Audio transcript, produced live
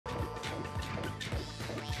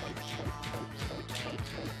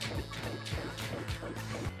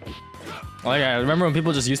Like, I remember when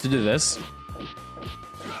people just used to do this.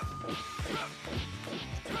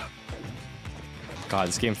 God,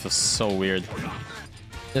 this game feels so weird.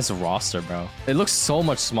 This roster, bro. It looks so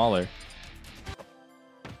much smaller.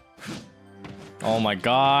 Oh my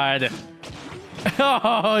god.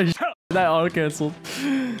 Oh, that auto canceled.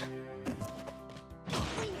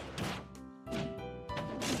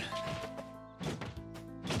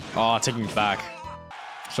 Oh, take me back.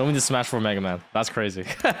 Show me the Smash 4 Mega Man. That's crazy.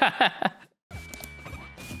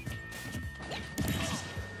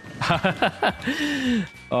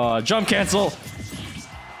 Jump cancel.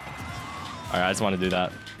 Alright, I just want to do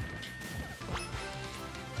that.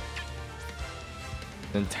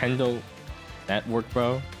 Nintendo Network,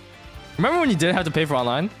 bro. Remember when you didn't have to pay for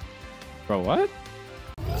online? Bro, what?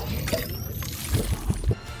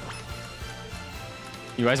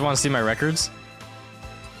 You guys want to see my records?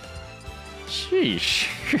 Sheesh.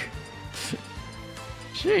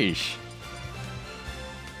 Sheesh.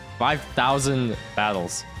 5,000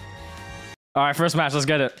 battles. Alright, first match, let's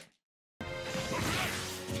get it.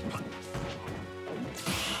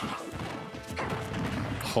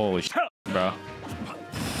 Holy shit, bro.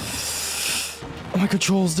 Oh, my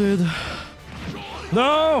controls, dude.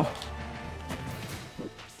 No!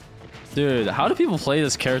 Dude, how do people play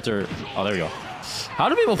this character? Oh, there we go. How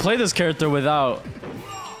do people play this character without,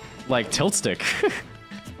 like, tilt stick?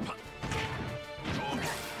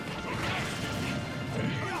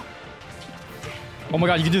 Oh my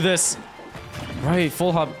god, you can do this. Right,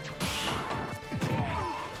 full hop.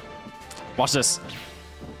 Watch this.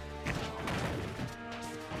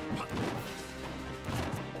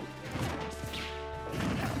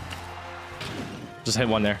 Just hit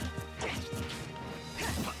one there.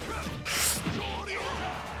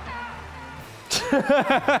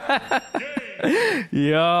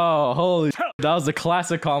 Yo, holy shit, that was a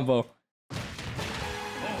classic combo.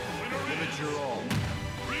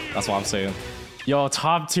 That's what I'm saying. Yo,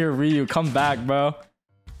 top tier Ryu, come back, bro.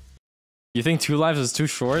 You think 2 lives is too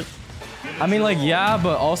short? I mean, like, yeah,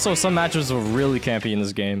 but also some matches were really campy in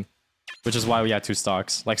this game, which is why we had 2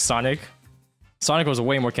 stocks. Like Sonic. Sonic was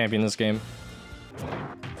way more campy in this game.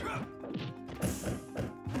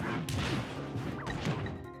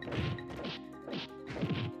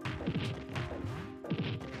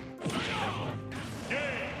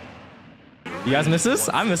 You guys miss this?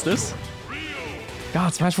 I miss this.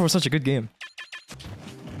 God, Smash 4 was such a good game.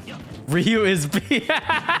 Ryu is B.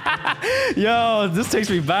 Yo, this takes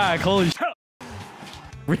me back. Holy shit.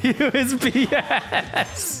 Ryu is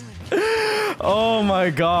BS. Oh my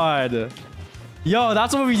god. Yo,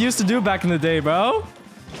 that's what we used to do back in the day, bro.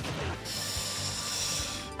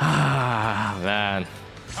 Ah, man.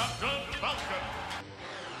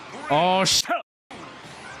 Oh, shit.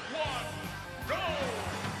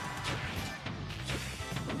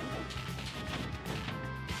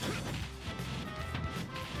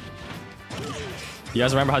 You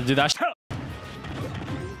guys remember how to do that?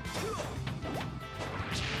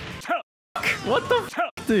 What the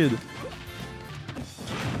fuck, dude?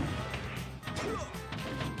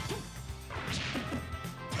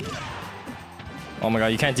 Oh my god,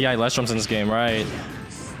 you can't DI Lestroms in this game, right?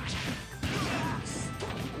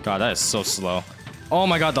 God, that is so slow. Oh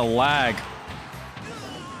my god, the lag.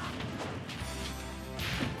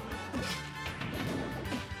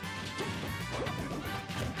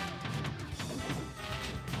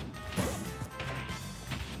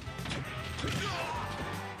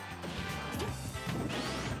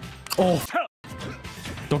 Oh,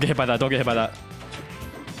 don't get hit by that. Don't get hit by that.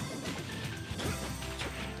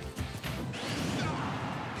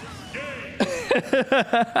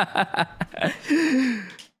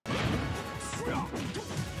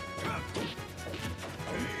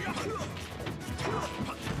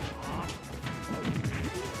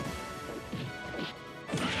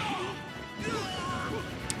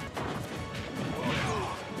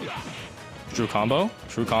 True combo.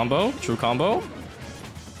 True combo. True combo.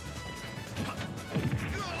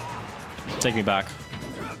 Take me back.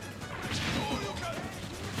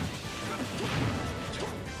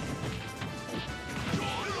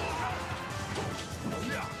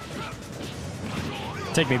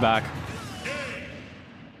 Take me back.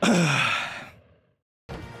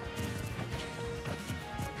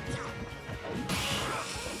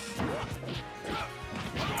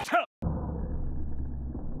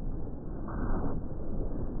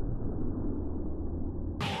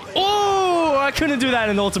 Oh, I couldn't do that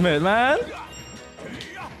in Ultimate, man.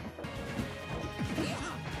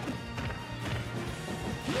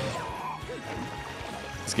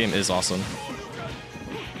 This game is awesome.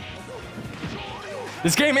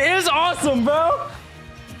 This game is awesome, bro!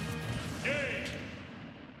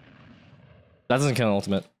 That doesn't kill an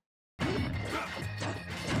ultimate.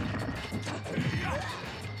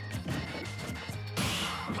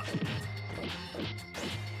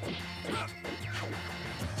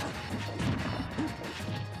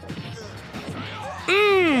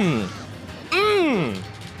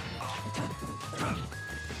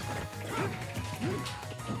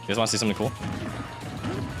 You guys want to see something cool?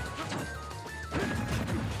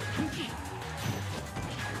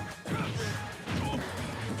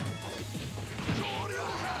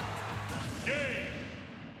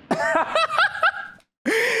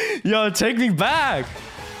 Yo, take me back!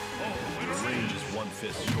 The range is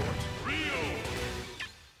 1/5 short.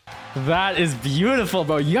 That is beautiful,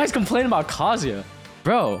 bro. You guys complain about Kazuya.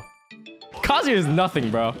 Bro, Kazuya is nothing,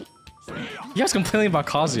 bro. You guys complaining about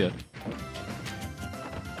Kazuya.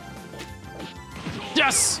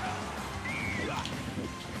 Yes!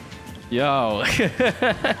 Yo.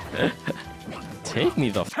 Take me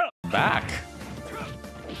the f back.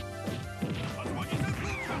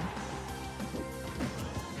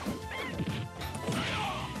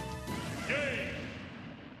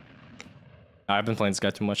 I've been playing this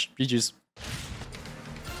guy too much. GG's.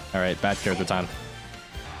 Alright, bad character time.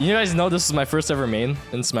 You guys know this is my first ever main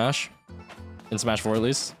in Smash? In Smash 4 at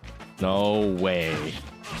least? No way.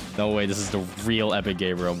 No way, this is the real Epic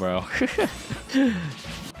Gabriel, bro.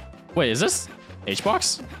 Wait, is this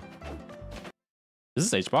H-Box? Is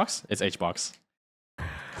this H-Box? It's H-Box.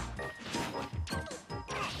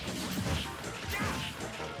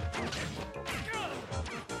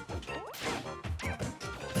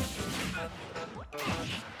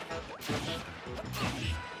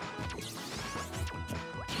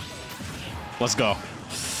 Let's go.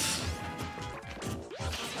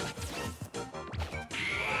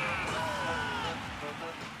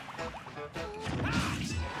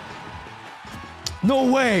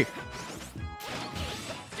 No way!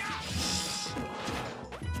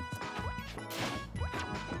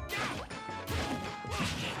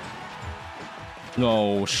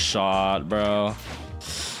 No shot, bro.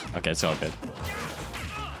 Okay, it's all good.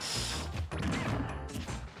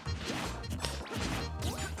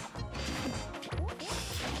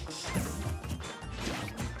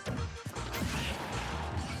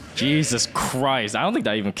 Jesus Christ, I don't think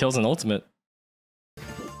that even kills an ultimate.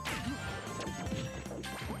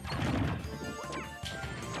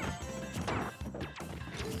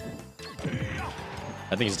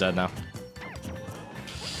 I think he's dead now.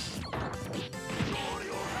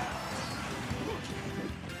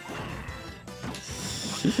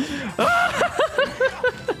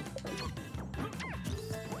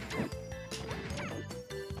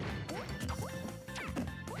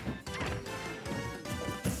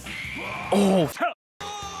 Oh,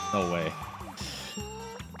 no way.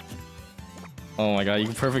 Oh my god, you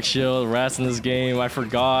can perfect shield rats in this game. I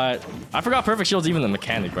forgot perfect shield's even the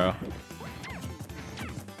mechanic, bro.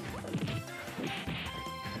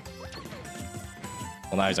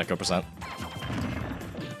 Well, now he's at 0%.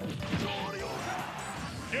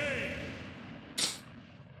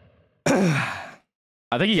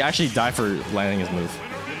 I think he actually died for landing his move.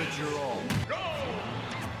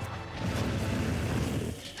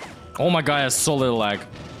 Oh my god, that's so little lag.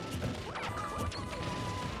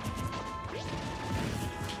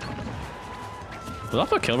 Was that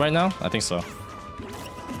for a kill right now? I think so.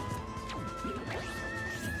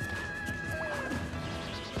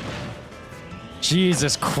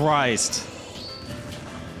 Jesus Christ.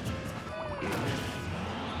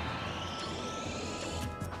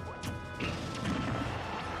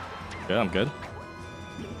 Good, I'm good.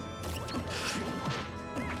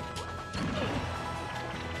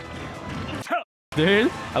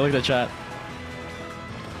 Dude, I looked at chat.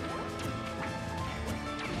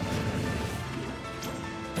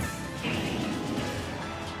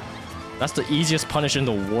 That's the easiest punish in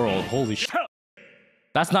the world. Holy shit.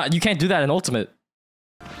 That's not, you can't do that in Ultimate.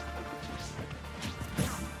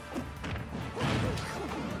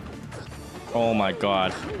 Oh my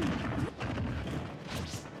god.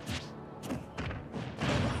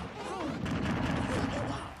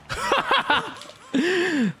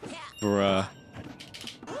 Bruh.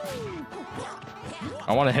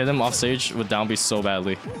 I want to hit him off stage with down B so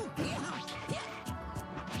badly.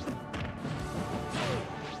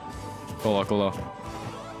 Go low, go low.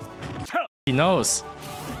 He knows.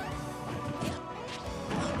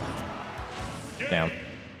 Damn.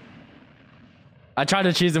 I tried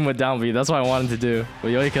to cheese him with down B. That's what I wanted to do. But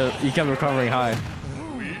yo, he kept recovering high.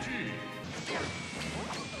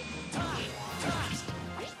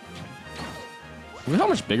 Look how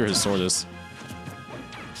much bigger his sword is.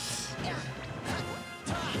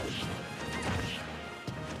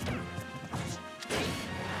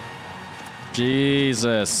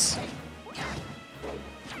 Jesus.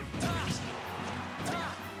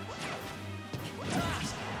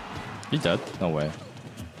 He dead? No way.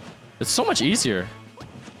 It's so much easier.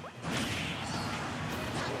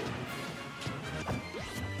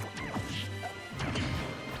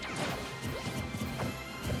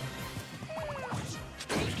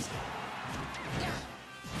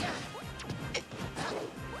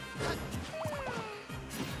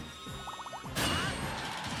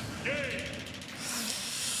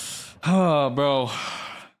 Oh, bro.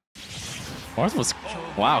 Marth was...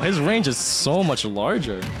 Wow, his range is so much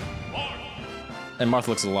larger. And Marth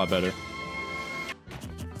looks a lot better.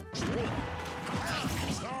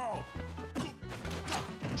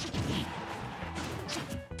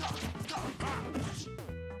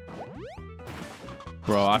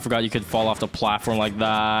 Bro, I forgot you could fall off the platform like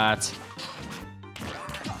that.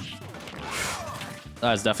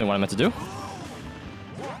 That is definitely what I meant to do.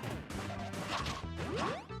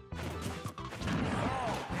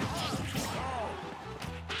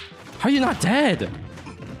 How are you not dead?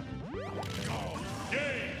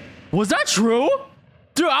 Was that true?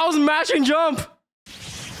 Dude, I was mashing jump.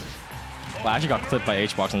 Well, I actually got clipped by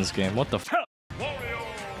H-Box in this game. What the f?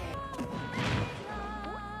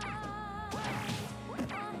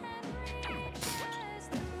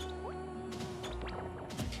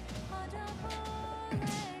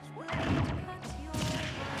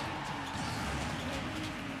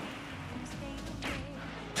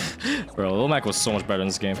 Bro, Lil Mac was so much better in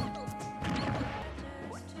this game.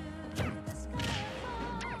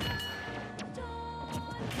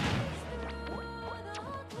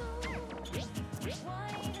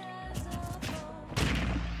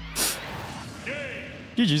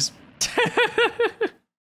 GG's.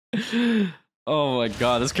 Oh my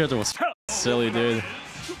god, this character was silly, dude.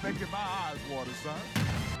 Making my eyes water, son.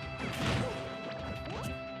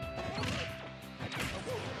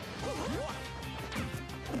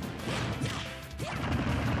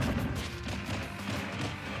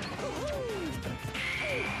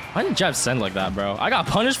 Why didn't Jab send like that, bro? I got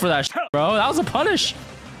punished for that, bro. That was a punish.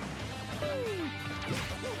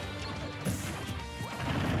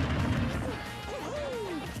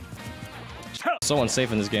 So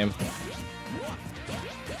unsafe in this game.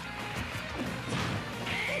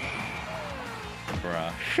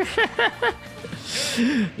 Bruh.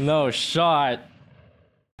 No shot.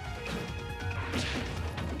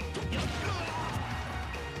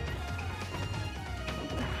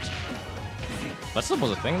 That still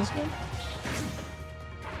was a thing in this game?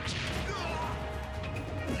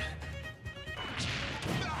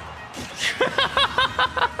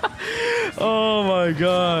 Oh my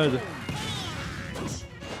god.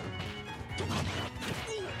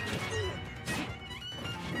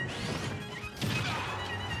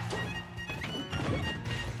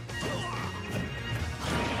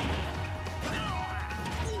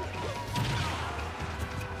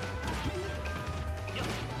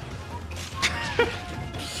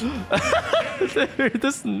 Dude,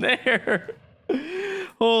 this nair.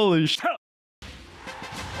 Holy shit.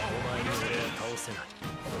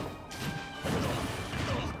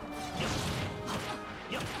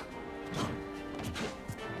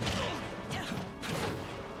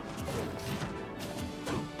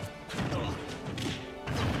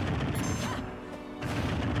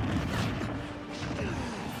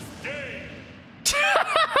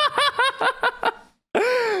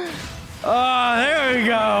 Oh, there we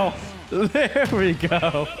go. There we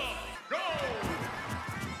go.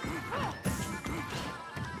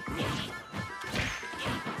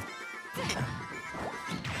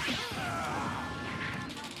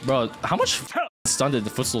 Bro, how much stun did the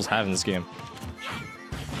Footstools have in this game?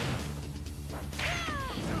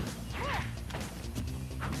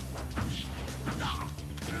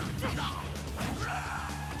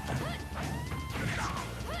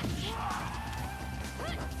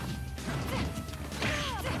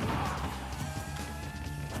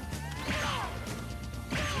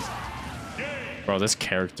 Bro, this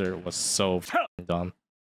character was so dumb.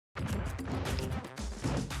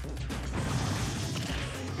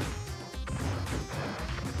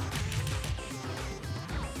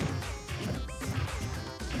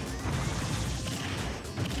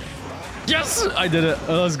 Yes! I did it.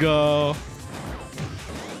 Let's go.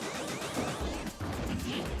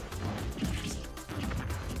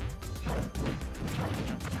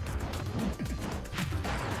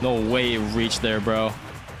 No way it reached there, bro.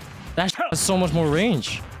 That has so much more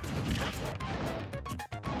range.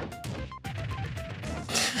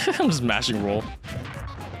 I'm just mashing roll.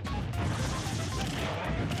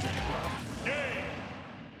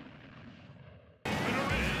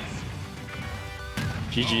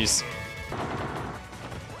 GG's.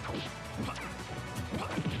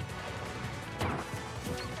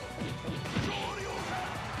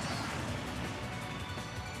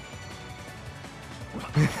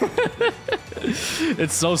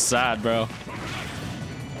 It's so sad, bro.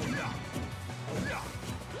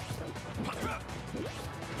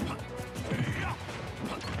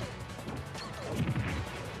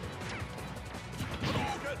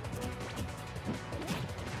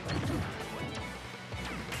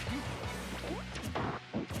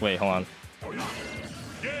 Wait, hold on.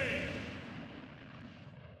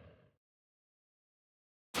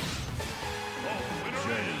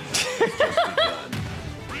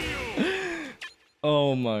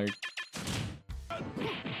 Oh my.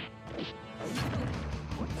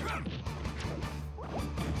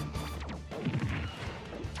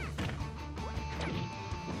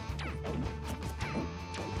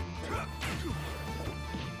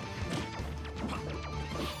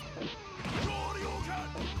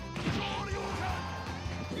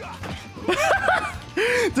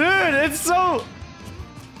 Dude, it's so...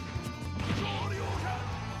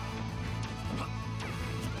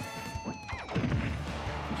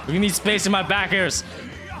 We need space in my back ears.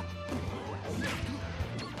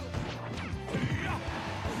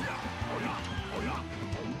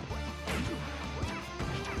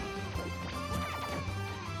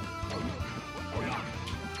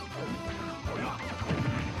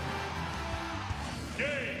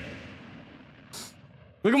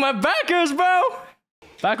 Look at my back ears, bro.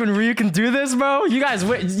 Back when Ryu can do this, bro. You guys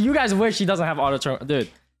wish he doesn't have auto turn, dude.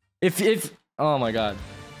 If oh my god,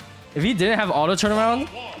 if he didn't have auto turnaround,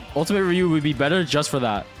 Ultimate Ryu would be better just for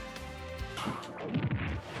that.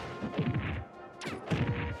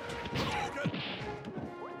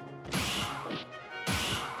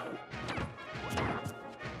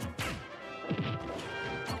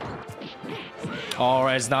 All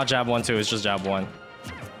right, it's not jab 1 2, it's just jab 1.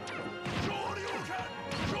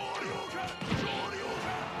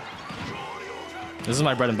 This is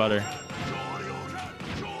my bread and butter.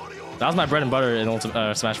 That was my bread and butter in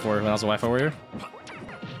Ultimate Smash 4 when I was a Wi-Fi warrior.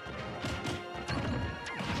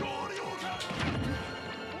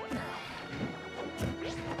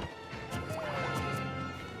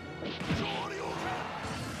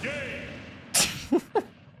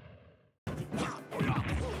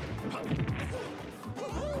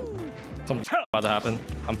 Something's about to happen.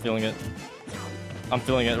 I'm feeling it. I'm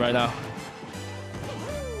feeling it right now.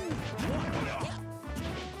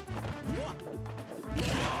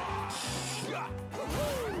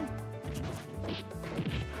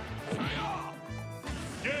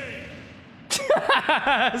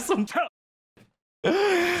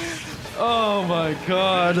 Oh my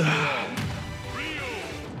god.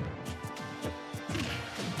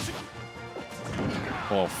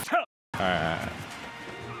 Oh, alright.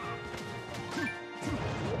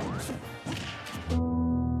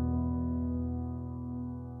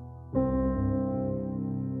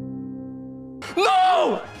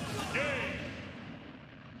 No!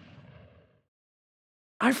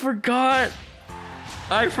 I forgot.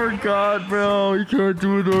 I forgot, bro. You can't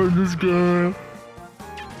do it on this game.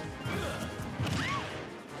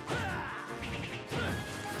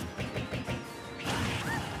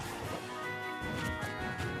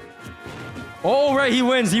 Oh, right, he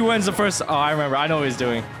wins. He wins the first. Oh, I remember. I know what he's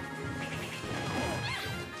doing.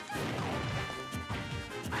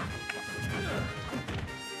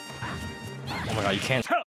 Oh my god, you can't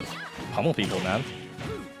pummel people, man.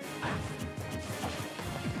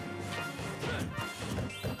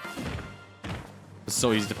 It's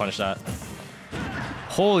so easy to punish that.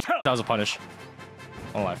 Holy that was a punish.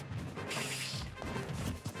 I'm alive.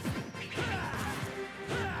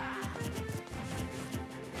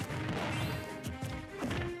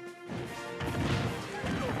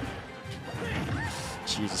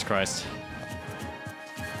 Jesus Christ.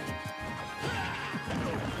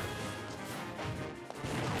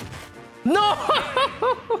 No!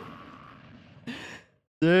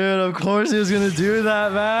 Dude, of course he was gonna do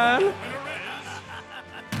that, man.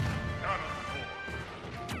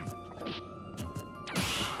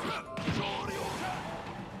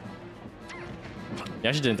 You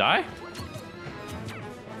actually didn't die?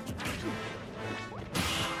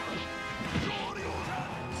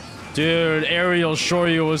 Dude, aerial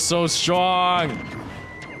Shoryu was so strong.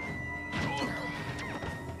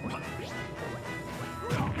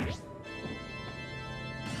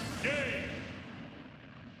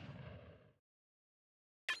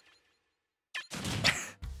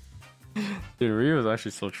 Dude, Ryu was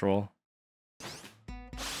actually so troll.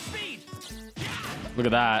 Look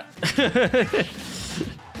at that.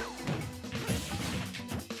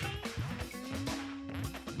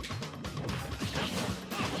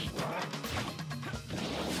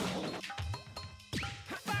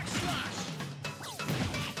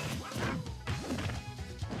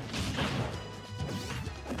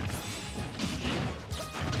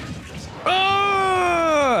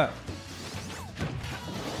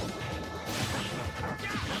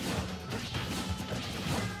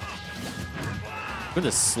 Look at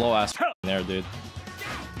this slow ass there, dude.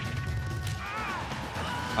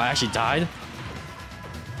 I actually died.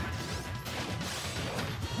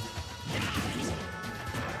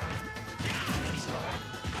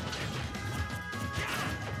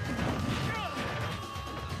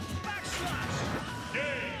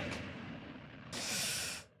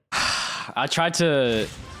 I tried to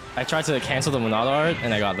cancel the Monado art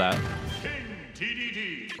and I got that.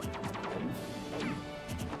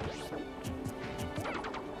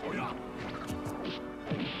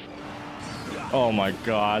 Oh my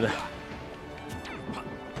god.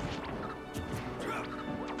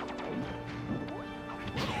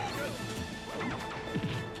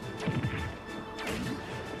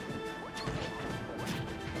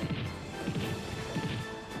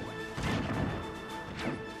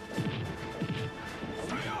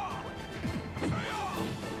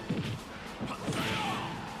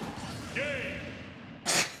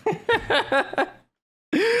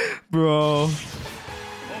 Bro.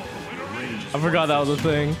 I forgot that was a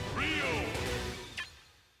thing.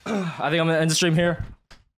 I think I'm gonna end the stream here.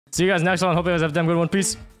 See you guys next one. Hope you guys have a damn good one.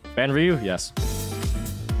 Peace. Ban Ryu? Yes.